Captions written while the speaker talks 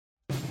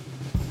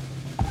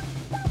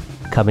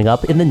Coming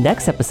up in the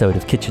next episode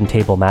of Kitchen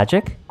Table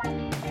Magic.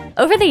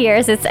 Over the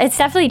years, it's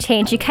definitely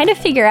changed. You kind of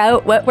figure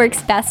out what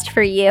works best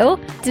for you,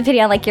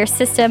 depending on like your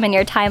system and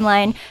your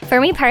timeline. For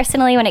me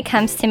personally, when it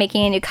comes to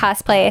making a new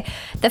cosplay,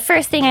 the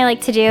first thing I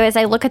like to do is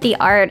I look at the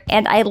art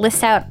and I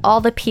list out all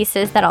the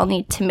pieces that I'll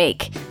need to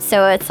make.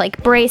 So it's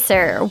like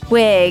bracer,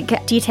 wig,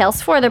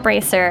 details for the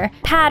bracer,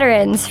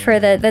 patterns for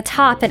the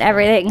top and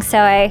everything. So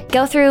I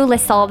go through,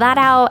 list all that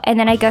out, and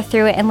then I go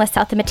through it and list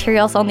out the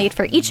materials I'll need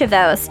for each of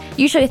those.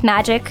 Usually with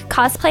magic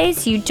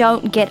cosplays, you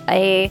don't get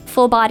a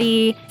full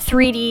body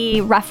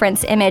 3D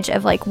reference image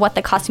of like what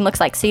the costume looks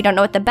like. So you don't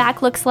know what the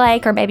back looks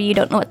like, or maybe you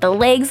don't know what the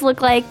legs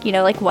look like, you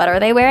know, like what are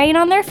they wearing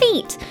on their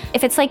feet?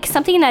 If it's like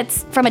something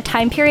that's from a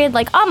time period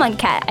like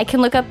Amonkhet, I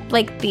can look up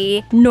like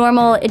the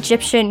normal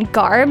Egyptian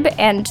garb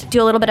and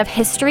do a little bit of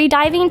history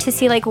diving to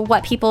see like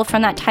what people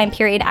from that time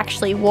period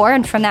actually wore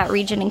and from that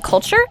region and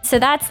culture. So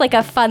that's like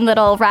a fun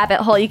little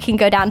rabbit hole you can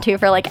go down to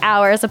for like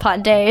hours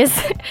upon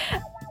days.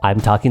 I'm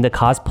talking to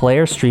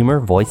cosplayer, streamer,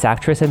 voice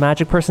actress, and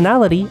magic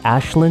personality,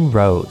 Ashlen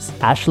Rose.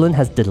 Ashlen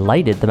has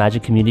delighted the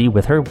magic community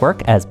with her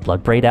work as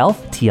Bloodbraid Elf,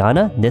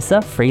 Tiana, Nissa,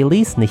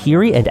 Freyliese,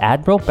 Nahiri, and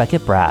Admiral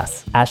Becket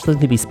Brass. Ashlen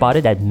can be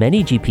spotted at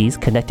many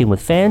GPs connecting with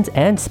fans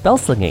and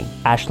spellslinging.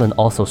 Ashlen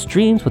also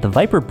streams with the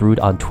Viper Brood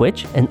on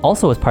Twitch and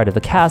also is part of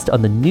the cast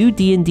on the new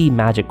D&D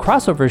magic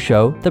crossover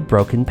show, The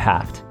Broken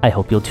Pact. I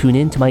hope you'll tune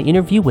in to my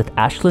interview with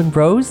Ashlen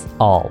Rose,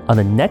 all on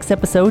the next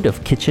episode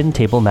of Kitchen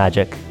Table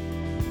Magic.